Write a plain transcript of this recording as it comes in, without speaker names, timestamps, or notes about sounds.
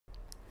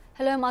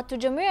Hello, I'm Atu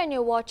Jamir and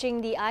you're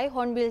watching the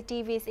Hornbill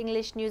TV's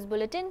English News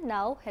Bulletin.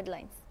 Now,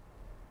 headlines.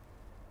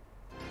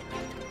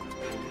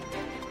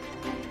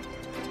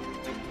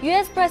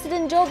 US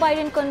President Joe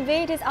Biden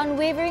conveyed his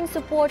unwavering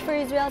support for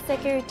Israel's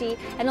security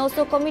and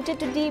also committed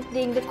to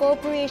deepening the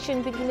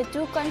cooperation between the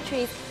two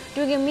countries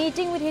during a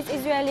meeting with his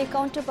Israeli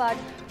counterpart,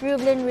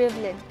 Reuven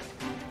Rivlin.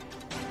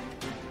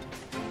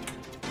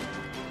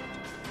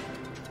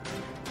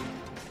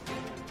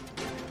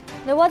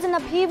 There was an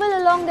upheaval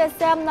along the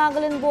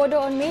Assam-Nagaland border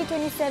on May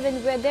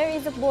 27 where there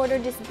is a border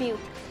dispute.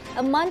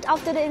 A month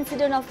after the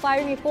incident of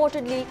firing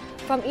reportedly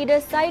from either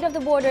side of the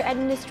border,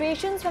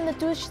 administrations from the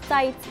two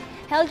sides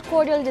held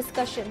cordial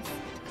discussions.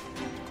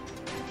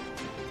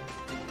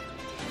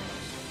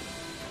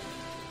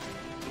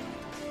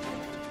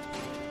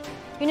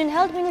 Union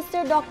Health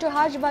Minister Dr.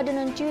 Harshvardhan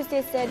on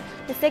Tuesday said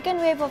the second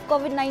wave of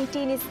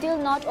COVID-19 is still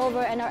not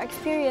over and our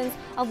experience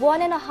of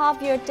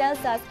 1.5 years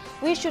tells us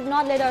we should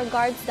not let our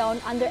guards down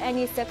under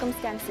any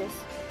circumstances.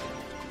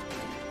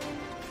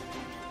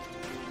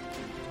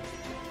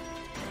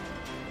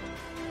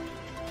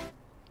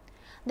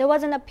 There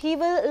was an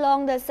upheaval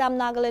along the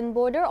Assam-Nagaland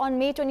border on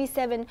May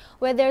 27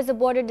 where there is a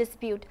border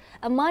dispute.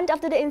 A month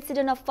after the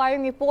incident of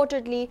firing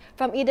reportedly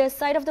from either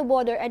side of the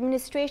border,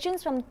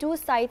 administrations from two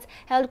sides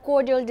held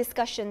cordial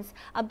discussions.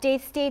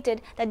 Updates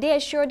stated that they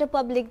assured the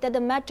public that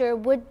the matter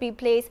would be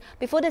placed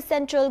before the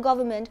central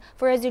government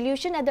for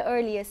resolution at the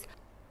earliest.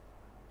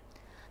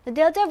 The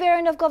Delta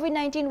variant of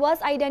COVID-19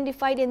 was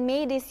identified in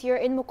May this year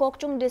in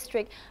Mokokchung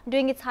district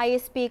during its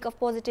highest peak of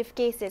positive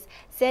cases,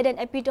 said an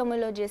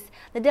epidemiologist.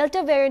 The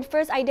Delta variant,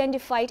 first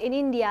identified in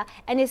India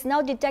and is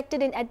now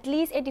detected in at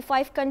least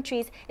 85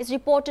 countries, is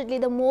reportedly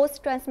the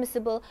most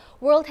transmissible.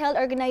 World Health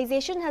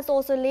Organization has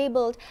also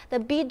labeled the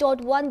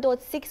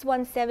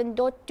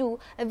B.1.617.2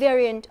 a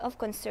variant of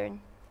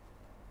concern.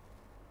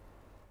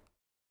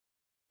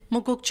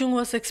 Mokokchung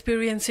was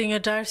experiencing a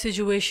dire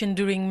situation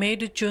during May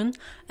to June,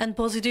 and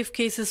positive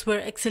cases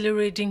were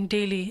accelerating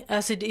daily,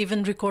 as it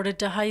even recorded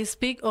the highest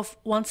peak of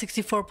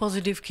 164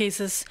 positive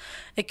cases.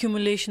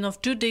 Accumulation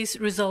of 2 days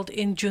result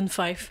in June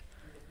 5.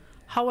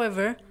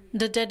 However,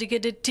 the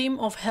dedicated team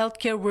of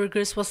healthcare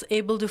workers was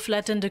able to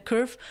flatten the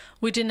curve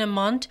within a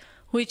month,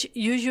 which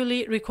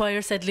usually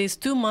requires at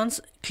least 2 months,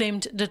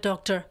 claimed the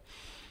doctor.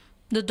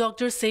 The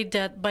doctor said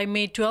that by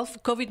May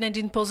 12,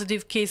 COVID-19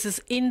 positive cases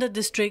in the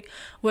district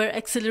were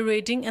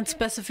accelerating and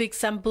specific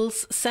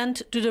samples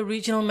sent to the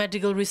Regional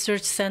Medical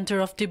Research Center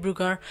of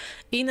Dibrugarh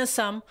in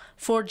Assam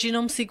for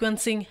genome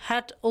sequencing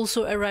had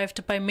also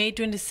arrived by May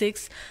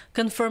 26,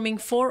 confirming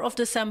 4 of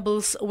the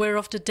samples were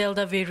of the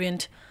Delta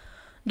variant.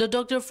 The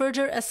doctor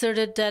further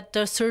asserted that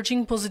the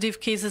surging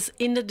positive cases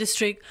in the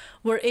district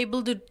were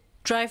able to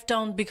drive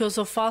down because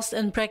of fast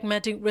and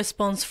pragmatic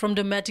response from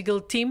the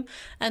medical team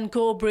and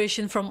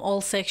cooperation from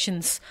all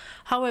sections.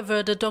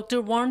 However, the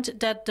doctor warned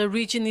that the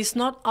region is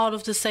not out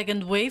of the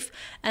second wave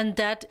and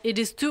that it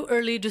is too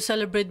early to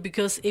celebrate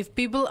because if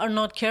people are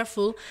not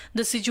careful,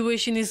 the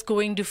situation is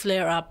going to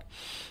flare up.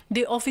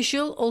 The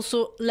official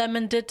also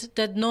lamented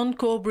that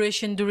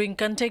non-cooperation during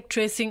contact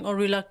tracing or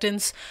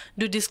reluctance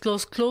to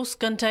disclose close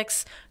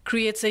contacts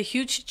creates a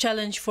huge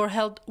challenge for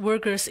health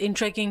workers in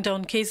tracking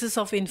down cases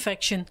of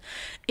infection.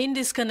 In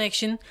this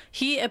connection,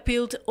 he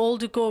appealed all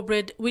to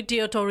cooperate with the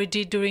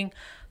authority during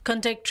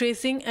contact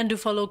tracing and to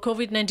follow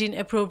COVID-19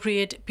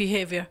 appropriate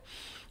behavior.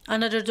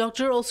 Another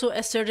doctor also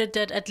asserted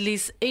that at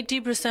least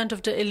 80%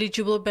 of the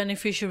eligible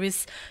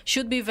beneficiaries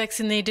should be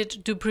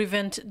vaccinated to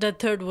prevent the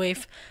third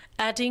wave,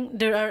 adding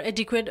there are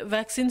adequate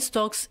vaccine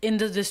stocks in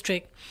the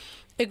district.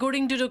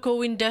 According to the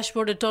CoWIN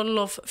dashboard, a total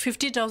of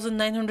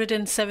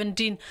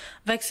 50,917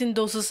 vaccine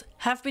doses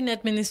have been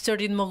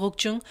administered in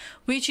Mokokchung,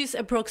 which is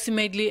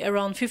approximately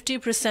around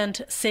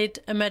 50%, said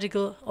a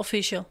medical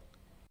official.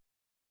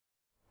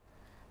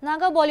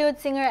 Naga Bollywood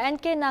singer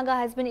N.K. Naga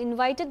has been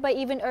invited by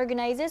event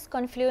organizers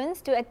Confluence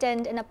to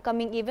attend an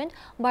upcoming event,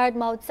 Bharat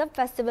Mahotsav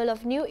Festival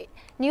of New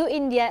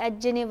India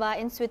at Geneva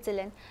in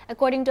Switzerland.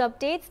 According to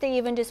updates, the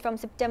event is from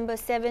September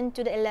 7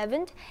 to the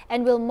 11th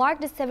and will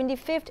mark the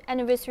 75th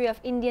anniversary of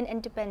Indian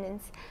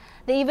independence.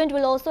 The event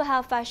will also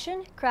have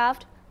fashion,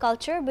 craft,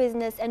 culture,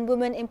 business and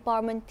women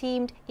empowerment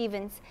themed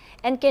events.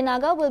 N.K.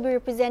 Naga will be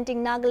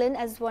representing Nagaland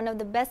as one of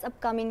the best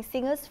upcoming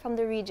singers from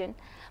the region.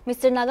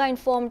 Mr. Naga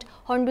informed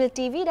Hornbill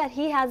TV that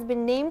he has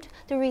been named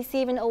to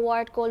receive an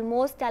award called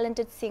Most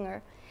Talented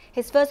Singer.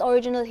 His first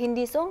original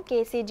Hindi song,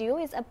 Kaise Jiyo,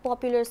 is a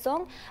popular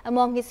song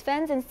among his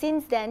fans and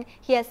since then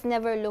he has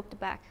never looked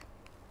back.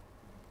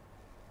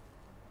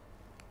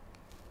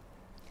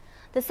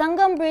 The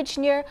Sangam Bridge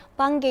near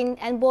Pangin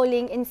and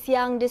Boling in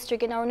Siang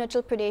district in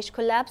Arunachal Pradesh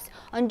collapsed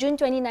on June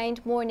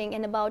 29th morning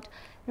in about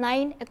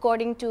 9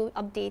 according to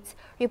updates.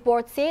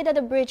 Reports say that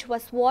the bridge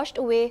was washed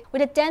away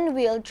with a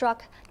 10-wheel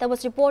truck that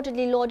was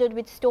reportedly loaded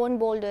with stone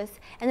boulders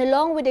and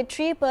along with the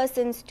 3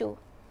 persons too.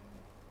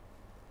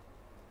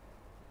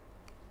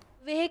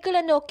 Vehicle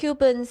and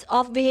occupants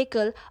of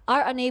vehicle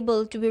are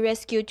unable to be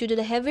rescued due to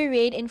the heavy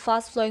rain and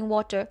fast-flowing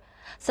water.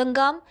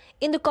 Sangam,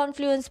 in the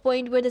confluence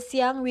point where the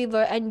Siang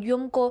River and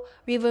Yumko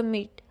River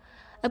meet.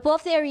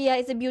 Above the area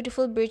is a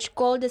beautiful bridge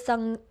called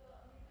the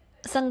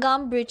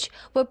Sangam Bridge,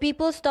 where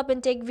people stop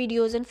and take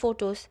videos and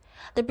photos.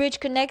 The bridge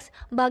connects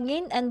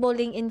Bangin and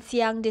Boling in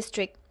Siang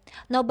district.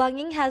 Now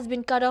Bangin has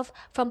been cut off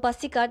from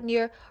Pasikat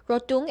near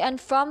Rotung and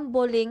from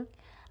Boling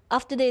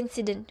after the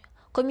incident.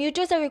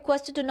 Commuters are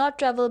requested to not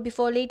travel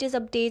before latest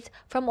updates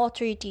from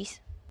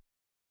authorities.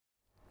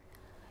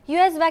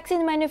 US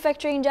vaccine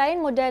manufacturing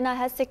giant Moderna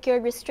has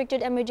secured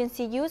restricted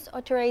emergency use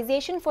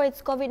authorization for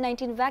its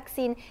COVID-19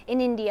 vaccine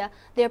in India.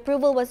 The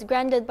approval was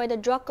granted by the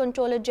Drug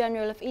Controller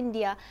General of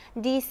India,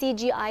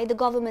 DCGI, the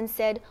government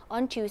said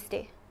on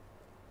Tuesday.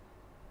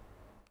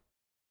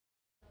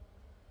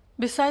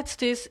 Besides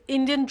this,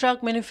 Indian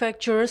drug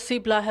manufacturer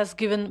Cipla has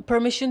given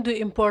permission to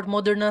import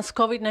Moderna's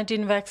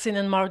COVID-19 vaccine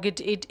and market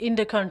it in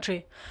the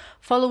country.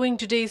 Following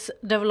today's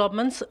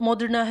developments,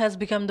 Moderna has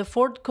become the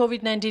fourth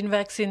COVID-19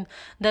 vaccine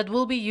that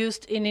will be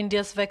used in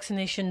India's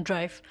vaccination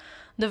drive.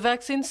 The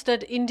vaccines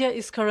that India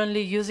is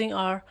currently using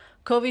are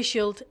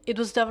Covishield. It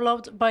was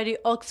developed by the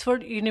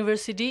Oxford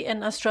University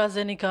and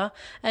AstraZeneca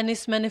and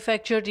is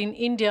manufactured in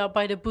India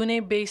by the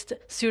Pune-based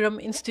Serum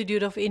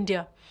Institute of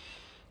India.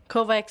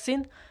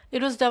 Covaxin.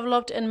 It was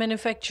developed and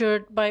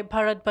manufactured by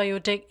Bharat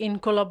Biotech in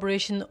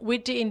collaboration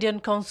with the Indian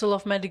Council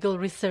of Medical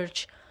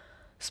Research.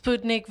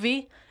 Sputnik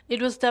V.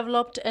 It was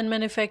developed and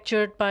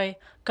manufactured by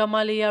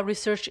Kamalya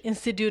Research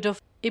Institute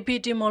of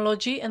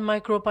Epidemiology and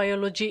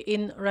Microbiology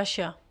in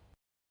Russia.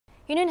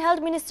 Union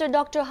Health Minister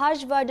Dr.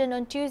 Harshvardhan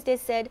on Tuesday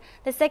said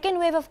the second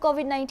wave of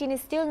COVID-19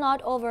 is still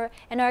not over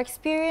and our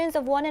experience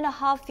of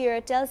 1.5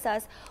 years tells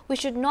us we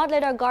should not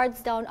let our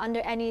guards down under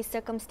any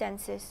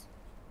circumstances.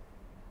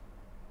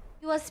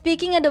 He was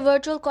speaking at a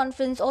virtual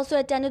conference also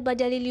attended by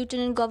Delhi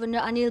Lieutenant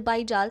Governor Anil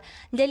Baijal,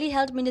 Delhi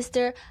Health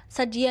Minister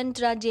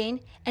Satyendra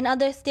Jain and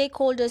other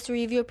stakeholders to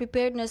review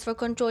preparedness for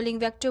controlling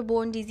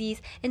vector-borne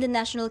disease in the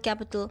national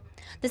capital.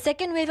 The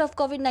second wave of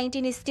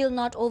COVID-19 is still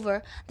not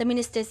over, the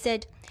minister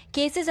said.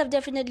 Cases have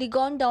definitely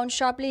gone down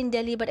sharply in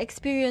Delhi, but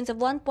experience of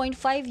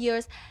 1.5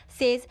 years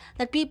says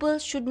that people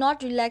should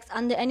not relax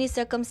under any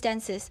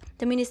circumstances,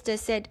 the minister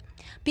said.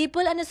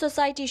 People and the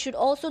society should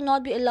also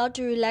not be allowed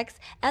to relax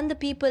and the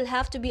people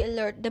have to be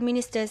alert, the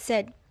minister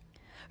said.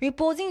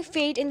 Reposing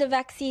faith in the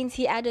vaccines,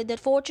 he added that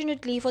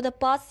fortunately for the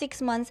past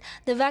 6 months,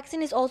 the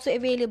vaccine is also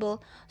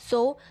available.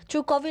 So,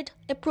 through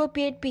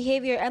COVID-appropriate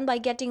behavior and by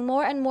getting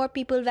more and more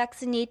people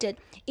vaccinated,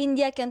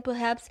 India can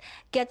perhaps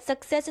get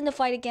success in the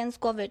fight against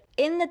COVID.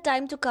 In the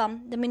time to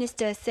come, the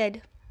minister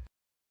said.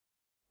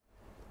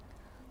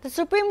 The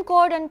Supreme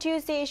Court on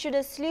Tuesday issued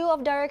a slew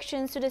of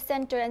directions to the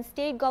centre and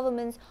state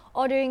governments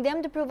ordering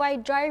them to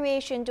provide dry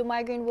ration to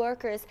migrant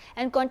workers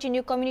and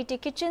continue community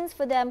kitchens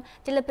for them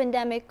till the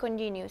pandemic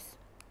continues.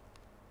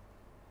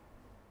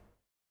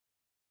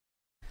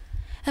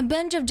 A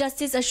bench of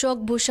Justice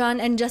Ashok Bhushan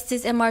and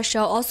Justice M.R.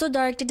 Shah also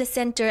directed the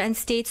centre and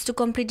states to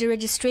complete the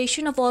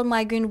registration of all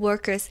migrant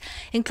workers,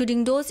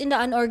 including those in the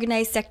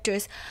unorganized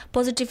sectors,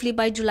 positively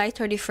by July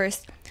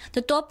 31st.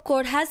 The top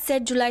court has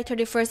set July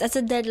 31st as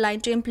a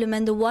deadline to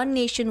implement the One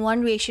Nation,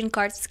 One Ration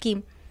Card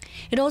scheme.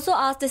 It also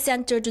asked the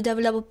centre to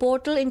develop a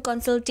portal in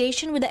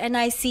consultation with the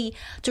NIC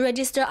to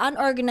register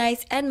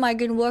unorganized and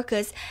migrant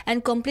workers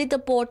and complete the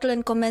portal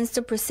and commence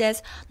the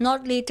process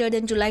not later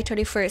than July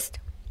 31st.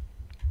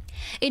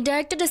 It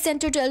directed the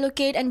centre to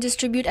allocate and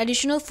distribute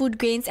additional food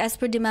grains as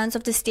per demands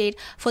of the state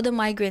for the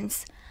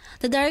migrants.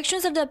 The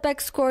directions of the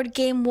apex court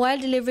came while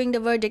delivering the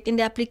verdict in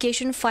the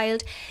application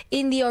filed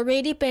in the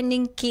already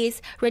pending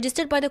case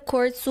registered by the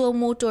court suo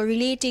motu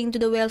relating to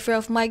the welfare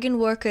of migrant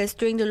workers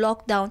during the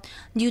lockdown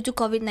due to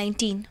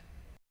COVID-19.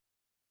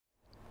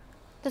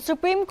 The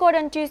Supreme Court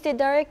on Tuesday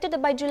directed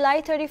that by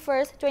July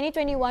 31,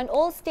 2021,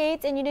 all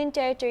states and union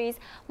territories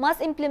must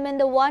implement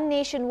the One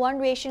Nation, One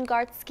Ration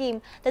Card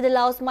scheme that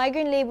allows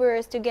migrant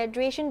laborers to get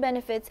ration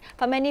benefits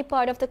from any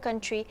part of the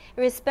country,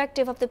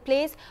 irrespective of the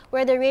place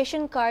where the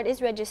ration card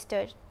is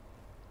registered.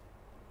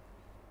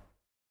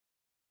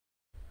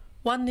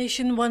 One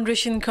Nation, One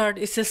Ration Card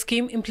is a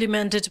scheme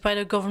implemented by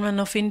the Government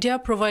of India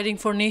providing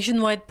for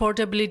nationwide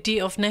portability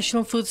of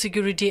National Food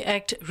Security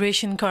Act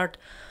ration card.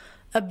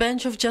 A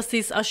bench of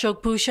Justice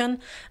Ashok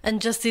Bhushan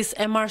and Justice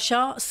M.R.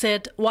 Shah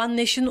said One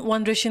Nation,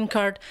 One Ration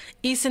Card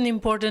is an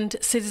important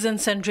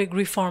citizen-centric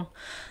reform.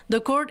 The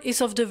court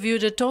is of the view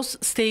that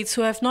those states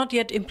who have not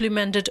yet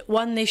implemented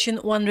One Nation,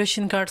 One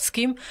Ration Card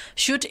scheme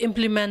should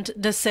implement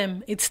the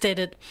same, it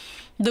stated.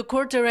 The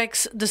court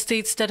directs the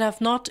states that have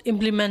not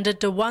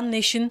implemented the One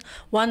Nation,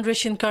 One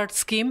Ration Card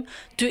scheme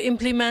to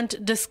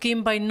implement the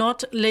scheme by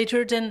not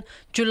later than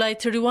July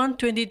 31,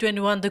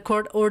 2021, the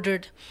court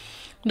ordered.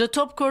 The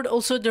top court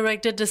also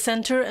directed the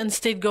centre and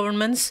state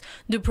governments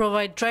to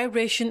provide dry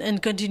ration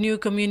and continue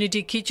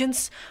community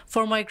kitchens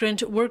for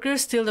migrant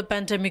workers till the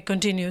pandemic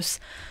continues.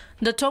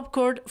 The top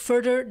court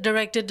further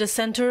directed the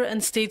centre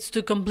and states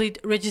to complete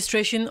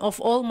registration of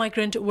all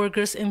migrant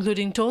workers,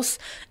 including those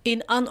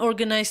in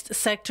unorganized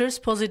sectors,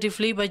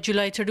 positively by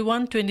July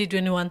 31,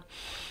 2021.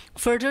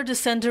 Further, the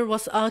centre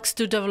was asked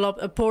to develop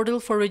a portal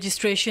for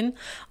registration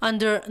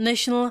under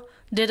National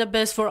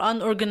database for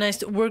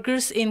unorganized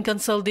workers in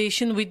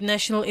consultation with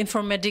National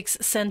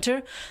Informatics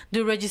Center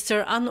to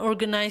register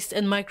unorganized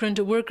and migrant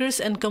workers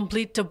and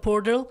complete the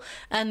portal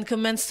and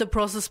commence the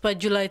process by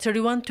July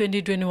 31,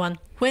 2021.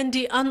 When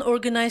the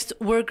unorganized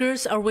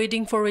workers are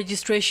waiting for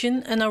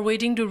registration and are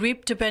waiting to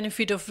reap the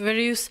benefit of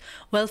various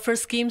welfare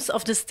schemes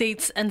of the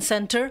states and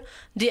center,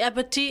 the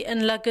apathy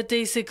and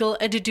lackadaisical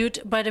attitude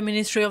by the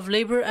Ministry of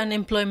Labor and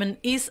Employment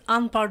is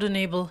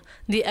unpardonable,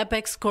 the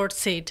Apex Court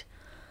said.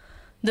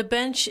 The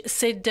bench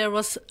said there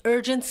was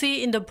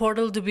urgency in the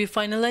portal to be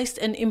finalized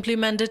and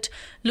implemented,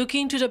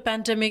 looking to the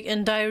pandemic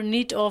and dire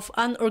need of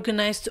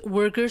unorganized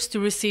workers to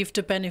receive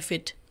the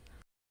benefit.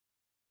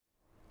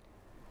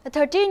 A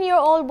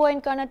 13-year-old boy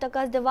in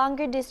Karnataka's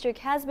Davangere district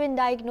has been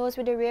diagnosed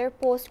with a rare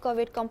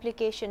post-COVID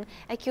complication,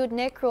 acute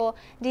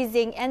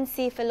necrotizing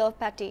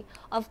encephalopathy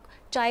of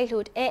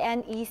childhood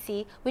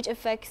 (ANEC), which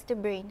affects the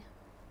brain.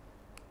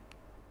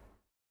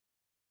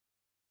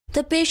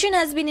 The patient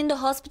has been in the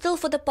hospital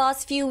for the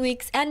past few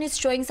weeks and is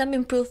showing some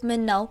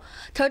improvement now.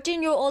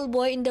 13-year-old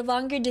boy in the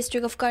Davangere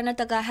district of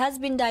Karnataka has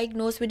been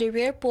diagnosed with a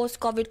rare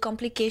post-COVID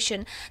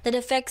complication that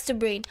affects the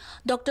brain.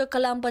 Dr.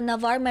 Kalampa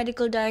Navar,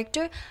 Medical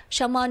Director,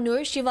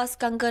 Shamanur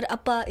Shivaskankar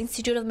Appa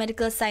Institute of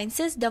Medical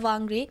Sciences,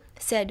 Davangere,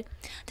 said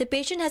the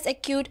patient has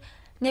acute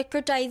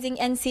necrotizing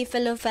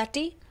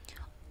encephalopathy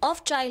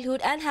of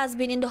childhood and has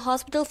been in the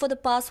hospital for the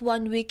past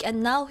 1 week,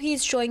 and now he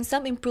is showing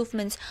some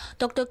improvements,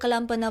 Dr.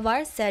 Kalampa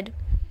Navar said.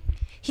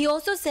 He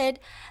also said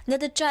that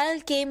the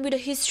child came with a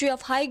history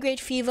of high-grade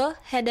fever,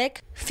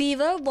 headache,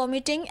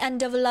 vomiting, and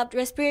developed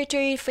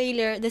respiratory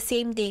failure the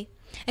same day.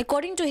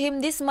 According to him,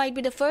 this might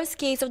be the first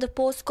case of the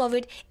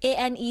post-COVID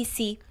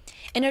ANEC.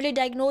 An early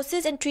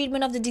diagnosis and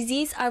treatment of the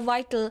disease are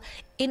vital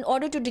in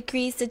order to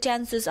decrease the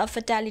chances of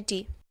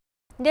fatality.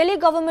 Delhi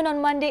government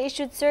on Monday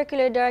issued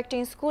circular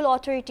directing school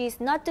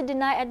authorities not to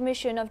deny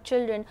admission of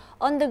children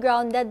on the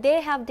ground that they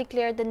have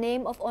declared the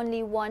name of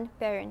only one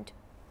parent.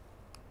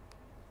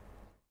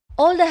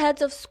 All the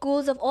heads of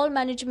schools of all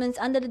managements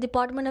under the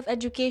Department of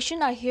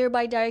Education are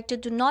hereby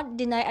directed to not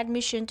deny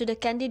admission to the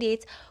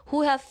candidates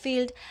who have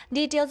filled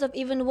details of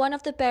even one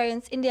of the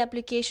parents in the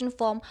application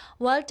form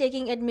while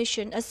taking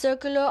admission, a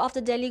circular of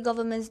the Delhi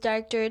government's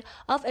Directorate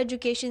of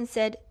Education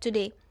said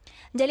today.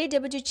 Delhi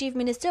Deputy Chief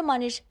Minister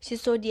Manish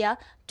Sisodia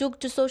took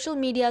to social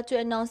media to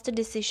announce the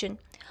decision.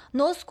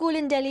 No school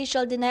in Delhi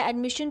shall deny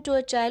admission to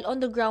a child on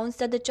the grounds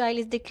that the child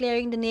is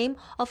declaring the name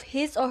of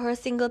his or her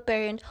single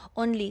parent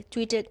only,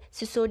 tweeted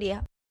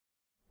Sisodia.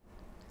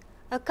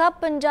 A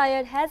Kap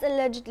Panchayat has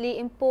allegedly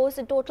imposed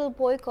a total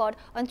boycott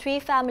on 3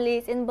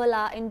 families in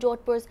Bala in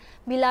Jodhpur's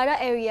Bilara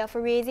area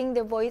for raising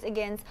their voice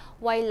against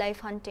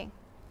wildlife hunting.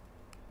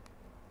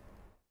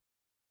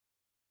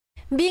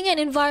 Being an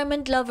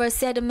environment lover,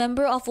 said a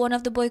member of one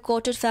of the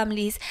boycotted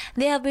families,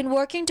 they have been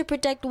working to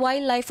protect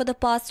wildlife for the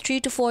past 3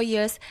 to 4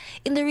 years.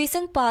 In the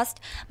recent past,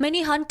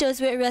 many hunters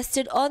were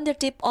arrested on their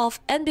tip-off,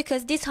 and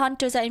because these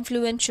hunters are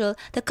influential,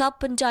 the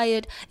Kap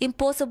Panchayat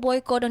imposed a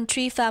boycott on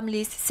 3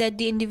 families, said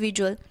the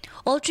individual.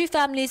 All 3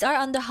 families are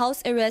under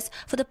house arrest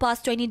for the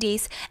past 20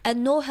 days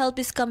and no help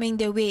is coming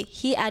their way,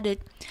 he added.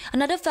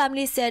 Another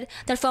family said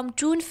that from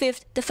June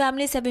 5th, the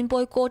families have been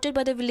boycotted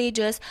by the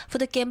villagers for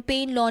the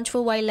campaign launch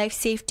for wildlife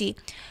safety.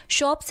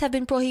 Shops have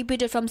been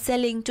prohibited from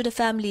selling to the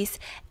families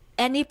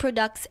any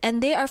products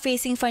and they are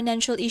facing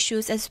financial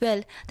issues as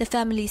well, the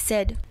family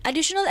said.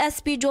 Additional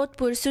SP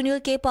Jodhpur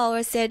Sunil K.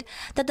 Power said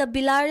that the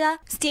Bilara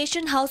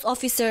station house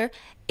officer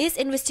is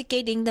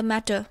investigating the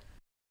matter.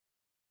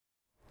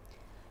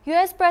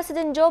 US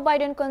President Joe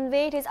Biden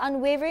conveyed his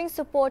unwavering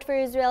support for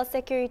Israel's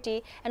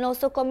security and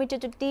also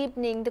committed to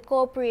deepening the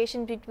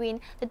cooperation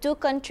between the 2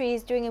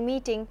 countries during a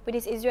meeting with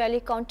his Israeli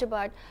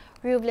counterpart,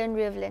 Reuven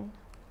Rivlin.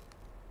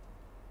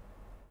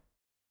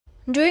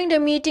 During the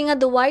meeting at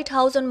the White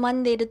House on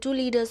Monday, the 2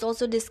 leaders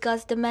also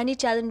discussed the many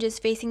challenges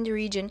facing the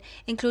region,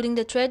 including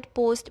the threat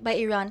posed by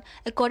Iran,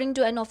 according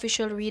to an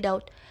official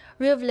readout.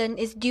 Rivlin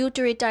is due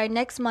to retire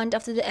next month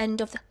after the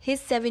end of his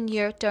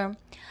 7-year term.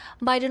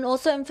 Biden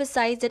also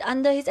emphasized that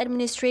under his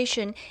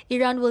administration,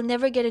 Iran will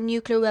never get a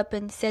nuclear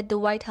weapon, said the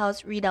White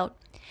House readout.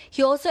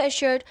 He also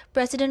assured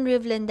President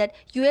Rivlin that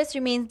US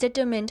remains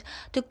determined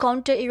to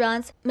counter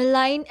Iran's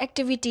malign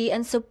activity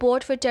and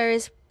support for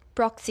terrorist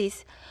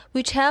proxies,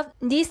 which have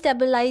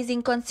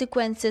destabilizing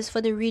consequences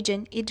for the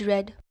region, it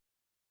read.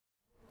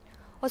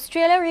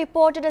 Australia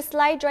reported a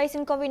slight rise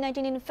in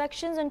COVID-19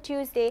 infections on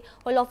Tuesday,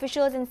 while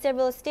officials in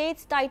several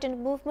states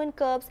tightened movement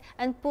curbs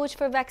and pushed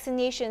for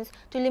vaccinations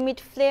to limit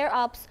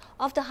flare-ups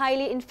of the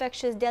highly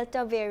infectious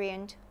Delta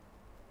variant.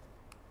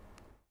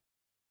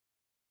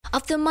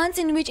 After months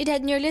in which it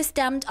had nearly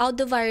stamped out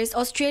the virus,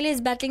 Australia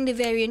is battling the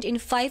variant in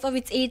 5 of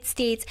its 8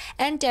 states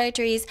and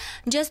territories,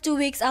 just 2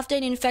 weeks after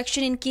an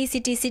infection in key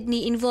city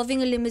Sydney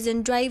involving a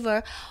limousine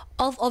driver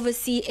of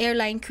overseas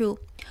airline crew.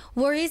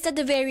 Worries that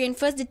the variant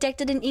first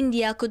detected in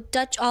India could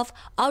touch off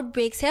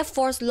outbreaks have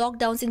forced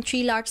lockdowns in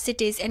 3 large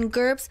cities and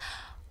curbs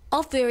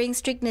of varying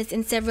strictness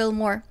in several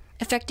more,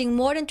 affecting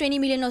more than 20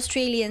 million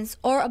Australians,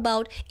 or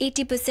about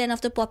 80%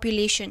 of the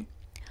population.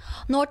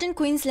 Northern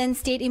Queensland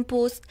state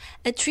imposed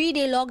a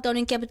 3-day lockdown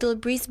in capital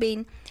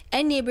Brisbane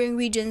and neighbouring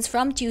regions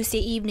from Tuesday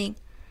evening.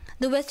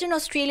 The Western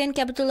Australian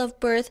capital of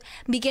Perth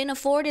began a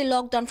 4-day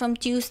lockdown from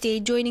Tuesday,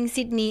 joining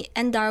Sydney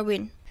and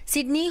Darwin.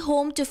 Sydney,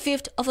 home to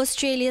 1/5 of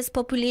Australia's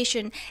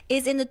population,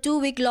 is in the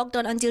 2-week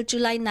lockdown until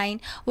July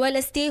 9, while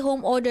a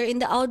stay-home order in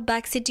the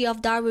outback city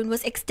of Darwin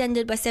was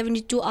extended by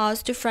 72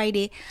 hours to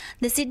Friday.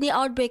 The Sydney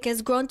outbreak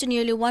has grown to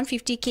nearly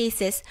 150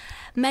 cases.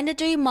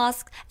 Mandatory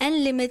masks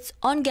and limits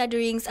on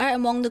gatherings are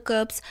among the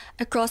curbs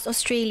across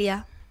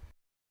Australia.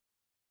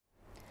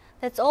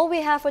 That's all we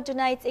have for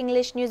tonight's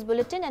English News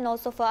Bulletin, and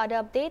also for other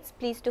updates,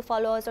 please do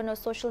follow us on our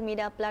social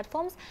media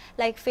platforms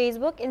like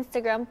Facebook,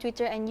 Instagram,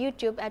 Twitter and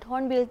YouTube at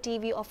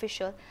Hornbilltv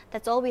Official.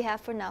 That's all we have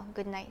for now.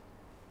 Good night.